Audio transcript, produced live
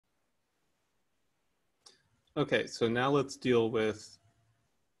Okay, so now let's deal with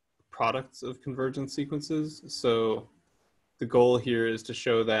products of convergent sequences. So the goal here is to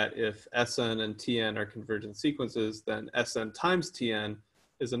show that if Sn and Tn are convergent sequences, then Sn times Tn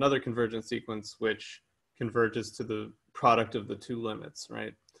is another convergent sequence which converges to the product of the two limits,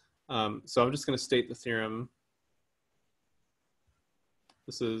 right? So I'm just going to state the theorem.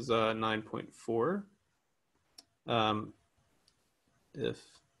 This is 9.4. If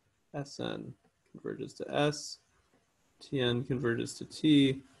Sn converges to S, Tn converges to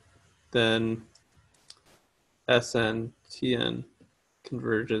T, then Sn Tn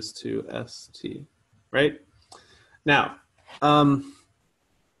converges to St, right? Now, the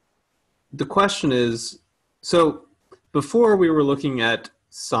question is, so before we were looking at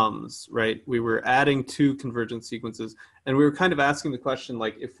sums, right? We were adding two convergent sequences, and we were kind of asking the question,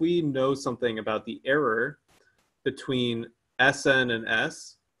 like, if we know something about the error between Sn and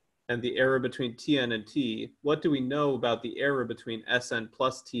S, and the error between Tn and T, what do we know about the error between Sn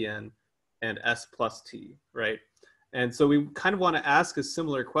plus Tn and S plus T, right? And so we kind of want to ask a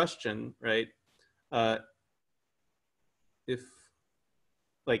similar question, right? If,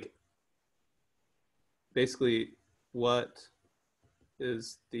 like, basically, what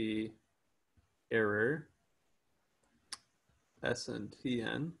is the error Sn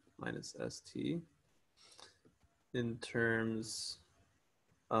Tn minus St in terms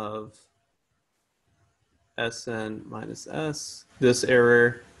of Sn minus S, this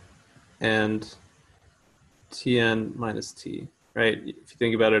error, and Tn minus T, right? If you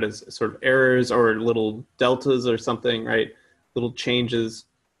think about it as sort of errors or little deltas or something, right? Little changes.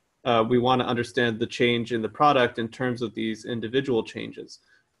 We want to understand the change in the product in terms of these individual changes.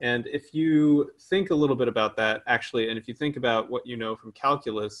 And if you think a little bit about that, actually, and if you think about what you know from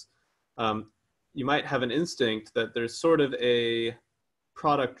calculus, you might have an instinct that there's sort of a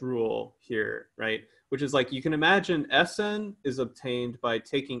product rule here, right? Which is like, you can imagine Sn is obtained by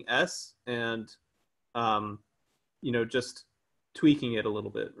taking S and, just tweaking it a little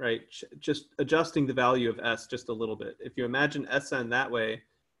bit, right? Just adjusting the value of S just a little bit. If you imagine Sn that way,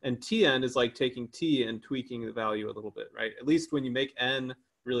 and Tn is like taking T and tweaking the value a little bit, right? At least when you make N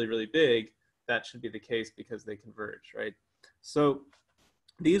really, really big, that should be the case because they converge, right? So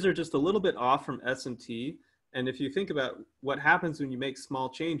these are just a little bit off from S and T. And if you think about what happens when you make small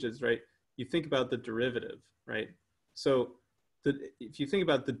changes, right, you think about the derivative, right? So if you think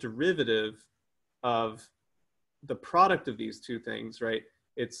about the derivative of the product of these two things, right,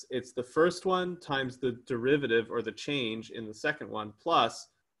 it's the first one times the derivative or the change in the second one plus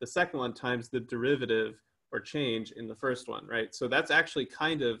the second one times the derivative or change in the first one, right? So that's actually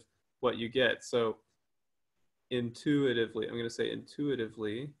kind of what you get. So intuitively, I'm going to say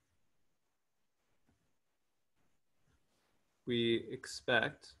intuitively, we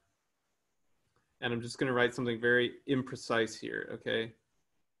expect, and I'm just going to write something very imprecise here, okay?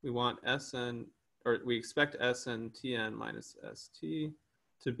 We want Sn, or we expect Sn Tn minus St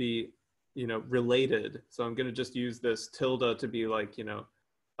to be, related. So I'm going to just use this tilde to be like,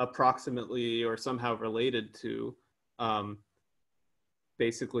 approximately or somehow related to,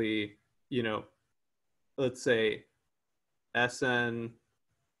 basically, let's say Sn,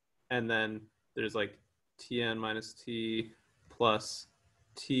 and then there's like Tn minus T plus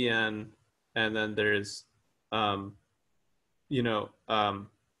Tn, and then there's, Sn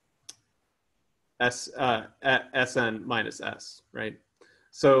minus S, right?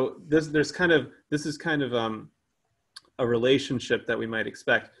 So this is kind of a relationship that we might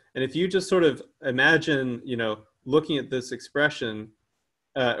expect. And if you just sort of imagine, looking at this expression,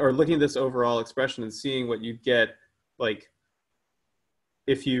 or looking at this overall expression and seeing what you'd get, like,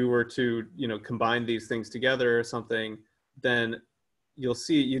 if you were to, combine these things together or something, then you'll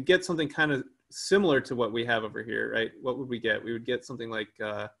see you'd get something kind of similar to what we have over here, right? What would we get? We would get something like,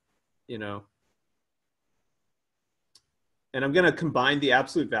 and I'm going to combine the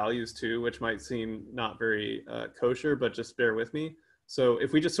absolute values too, which might seem not very kosher, but just bear with me. So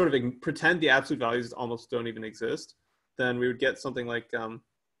if we just sort of pretend the absolute values almost don't even exist, then we would get something like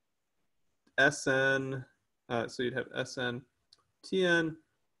Sn, so you'd have Sn Tn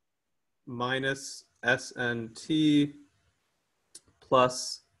minus Snt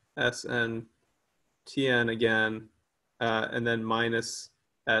plus Sn Tn again, and then minus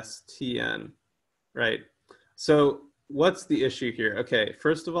Stn, right? So what's the issue here? Okay,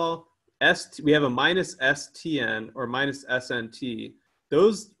 first of all, we have a minus Stn or minus Snt.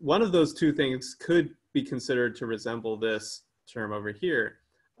 One of those two things could be considered to resemble this term over here,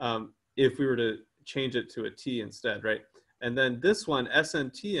 if we were to change it to a T instead, right? And then this one,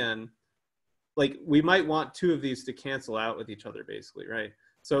 Sntn, like, we might want two of these to cancel out with each other, basically, right?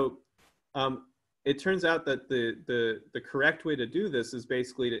 So it turns out that the correct way to do this is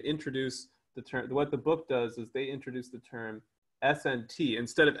basically to introduce the term. What the book does is they introduce the term SNT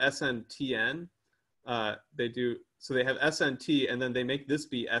instead of SNTN. They do, so they have SNT and then they make this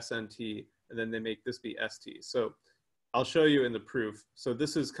be SNT and then they make this be ST. So I'll show you in the proof. So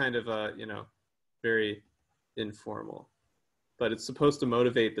this is kind of a, you know, very informal, but it's supposed to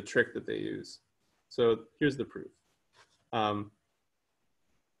motivate the trick that they use. So here's the proof. Well,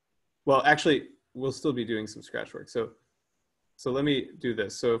 actually, we'll still be doing some scratch work. So let me do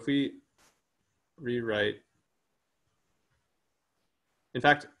this. So if we rewrite, in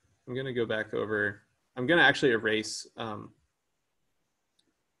fact, I'm going to go back over, I'm going to actually erase, I'm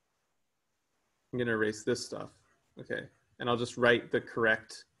going to erase this stuff. Okay. And I'll just write the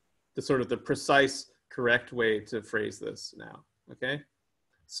correct, the sort of the precise correct way to phrase this now. Okay.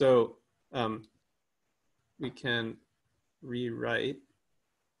 So we can rewrite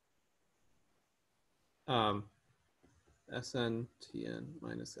SNTN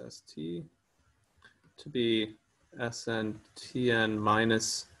minus ST to be SNTN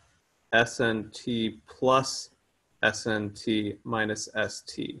minus SNT plus SNT minus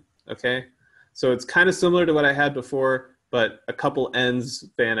ST, okay? So it's kind of similar to what I had before, but a couple n's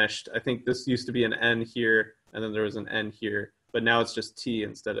vanished. I think this used to be an n here, and then there was an n here, but now it's just t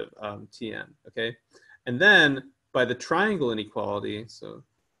instead of tn, okay? And then by the triangle inequality, so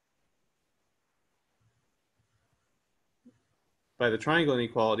by the triangle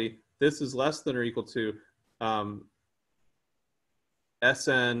inequality, this is less than or equal to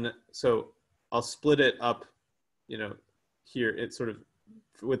Sn, so I'll split it up, you know, here, it's sort of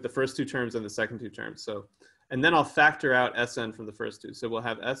with the first two terms and the second two terms. So, and then I'll factor out Sn from the first two. So we'll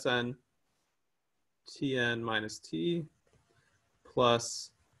have Sn Tn minus T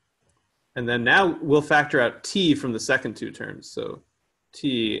plus, and then now we'll factor out T from the second two terms. So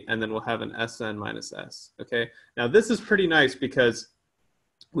T, and then we'll have an Sn minus S, okay? Now this is pretty nice because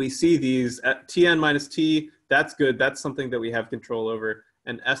we see these Tn minus T, that's good, that's something that we have control over,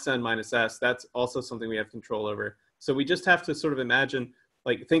 and Sn minus S, that's also something we have control over. So we just have to sort of imagine,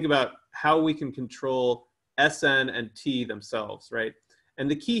 like think about how we can control Sn and T themselves, right?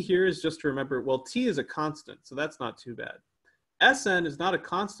 And the key here is just to remember, well, T is a constant, so that's not too bad. Sn is not a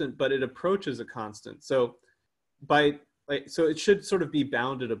constant, but it approaches a constant. So so it should sort of be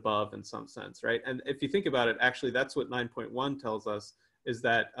bounded above in some sense, right? And if you think about it, actually, that's what 9.1 tells us, is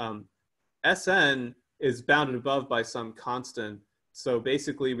that Sn is bounded above by some constant. So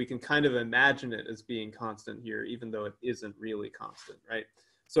basically, we can kind of imagine it as being constant here, even though it isn't really constant, right?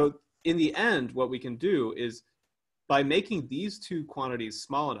 So in the end, what we can do is by making these two quantities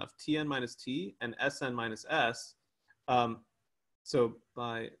small enough, Tn minus T and Sn minus S, so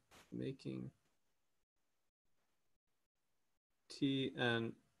by making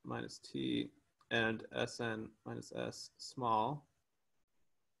Tn minus T and Sn minus S small,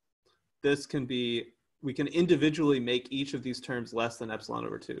 this can be, we can individually make each of these terms less than epsilon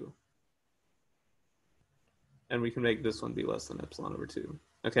over 2. And we can make this one be less than epsilon over 2.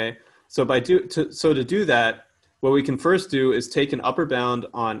 Okay, so to do that, what we can first do is take an upper bound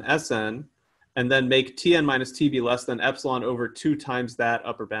on Sn and then make Tn minus T be less than epsilon over 2 times that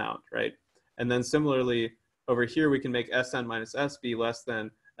upper bound, right? And then similarly, over here, we can make Sn minus S be less than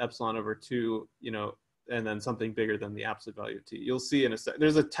epsilon over 2, you know, and then something bigger than the absolute value of T. You'll see in a sec.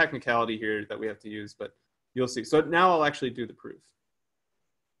 There's a technicality here that we have to use, but you'll see. So now I'll actually do the proof.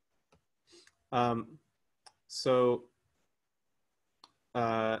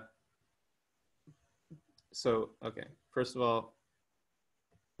 Okay, first of all,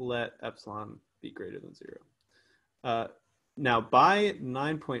 let epsilon be greater than 0. Now, by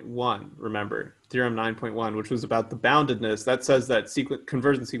 9.1, remember, theorem 9.1, which was about the boundedness, that says that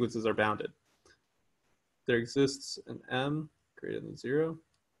convergent sequences are bounded. There exists an m greater than 0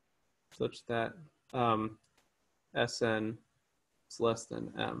 such that Sn is less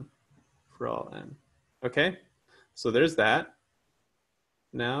than m for all n. Okay, so there's that.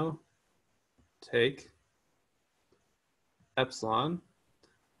 Now, take epsilon.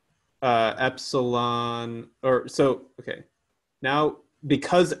 Okay. Now,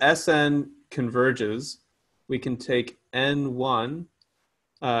 because Sn converges, we can take n1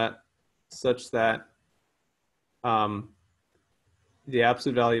 such that the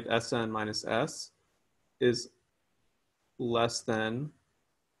absolute value of Sn minus S is less than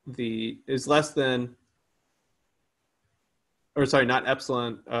or sorry, not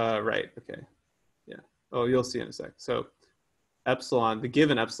epsilon, right, okay. Yeah, oh, you'll see in a sec. So epsilon, the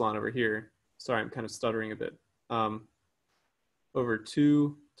given epsilon over here, sorry, I'm kind of stuttering a bit, over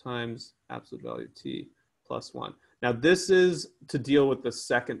 2 times absolute value of T plus 1. Now this is to deal with the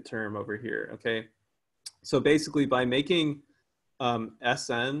second term over here, okay? So basically by making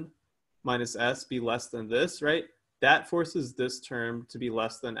Sn minus S be less than this, right? That forces this term to be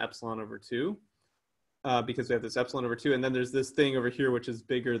less than epsilon over 2 because we have this epsilon over 2. And then there's this thing over here which is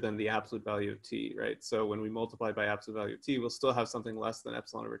bigger than the absolute value of t, right? So when we multiply by absolute value of t, we'll still have something less than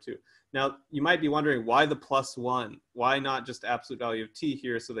epsilon over 2. Now, you might be wondering, why the +1? Why not just absolute value of t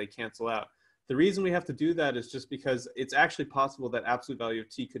here so they cancel out? The reason we have to do that is just because it's actually possible that absolute value of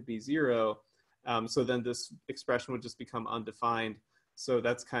t could be 0. So then this expression would just become undefined. So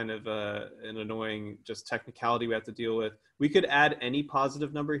that's kind of an annoying just technicality we have to deal with. We could add any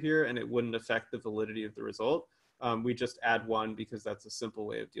positive number here and it wouldn't affect the validity of the result. We just add 1 because that's a simple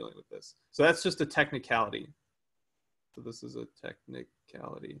way of dealing with this. So that's just a technicality. So this is a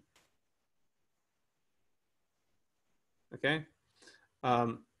technicality. Okay.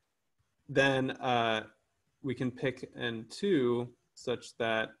 Then we can pick n2 such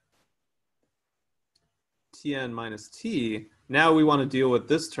that Tn minus t. Now we want to deal with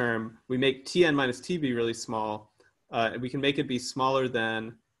this term. We make Tn minus t be really small. We can make it be smaller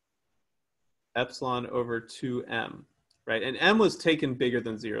than epsilon over 2m, right? And m was taken bigger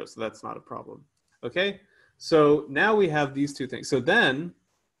than 0, so that's not a problem. Okay, so now we have these two things. So then,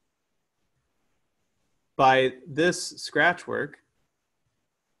 by this scratch work,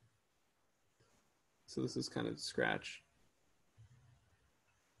 so this is kind of scratch.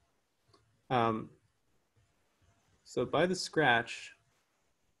 So by the scratch,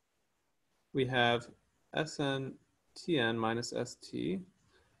 we have Sn Tn minus St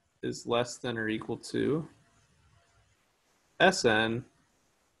is less than or equal to Sn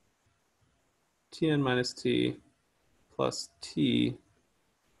Tn minus t plus t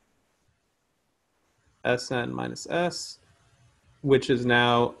Sn minus S, which is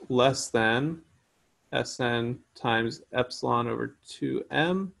now less than Sn times epsilon over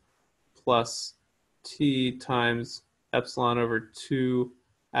 2m plus t times epsilon over 2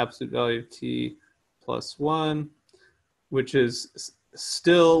 absolute value of t plus 1, which is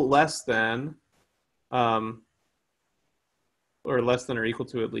still less than, or less than or equal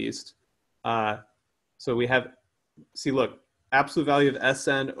to at least. So we have, see, look, absolute value of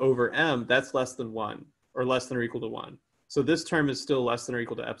Sn over m, that's less than 1, or less than or equal to 1. So this term is still less than or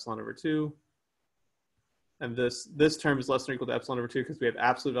equal to epsilon over 2. And this term is less than or equal to epsilon over 2 because we have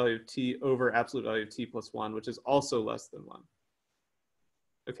absolute value of t over absolute value of t plus 1, which is also less than 1.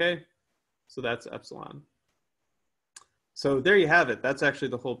 Okay, so that's epsilon. So there you have it. That's actually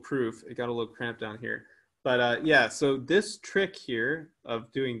the whole proof. It got a little cramped down here. But yeah, so this trick here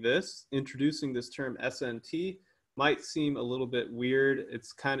of doing this, introducing this term SNT, might seem a little bit weird.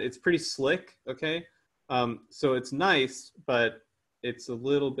 It's pretty slick, okay? So it's nice, but it's a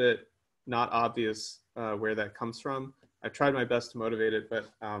little bit not obvious where that comes from. I tried my best to motivate it, but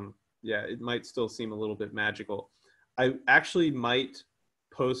yeah, it might still seem a little bit magical. I actually might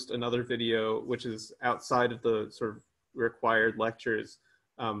post another video, which is outside of the sort of required lectures,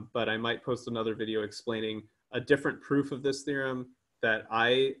 but I might post another video explaining a different proof of this theorem that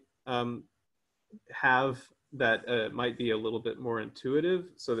I have that might be a little bit more intuitive,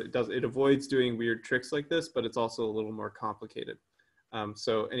 so that it avoids doing weird tricks like this, but it's also a little more complicated.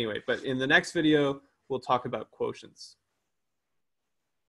 So anyway, but in the next video, we'll talk about quotients.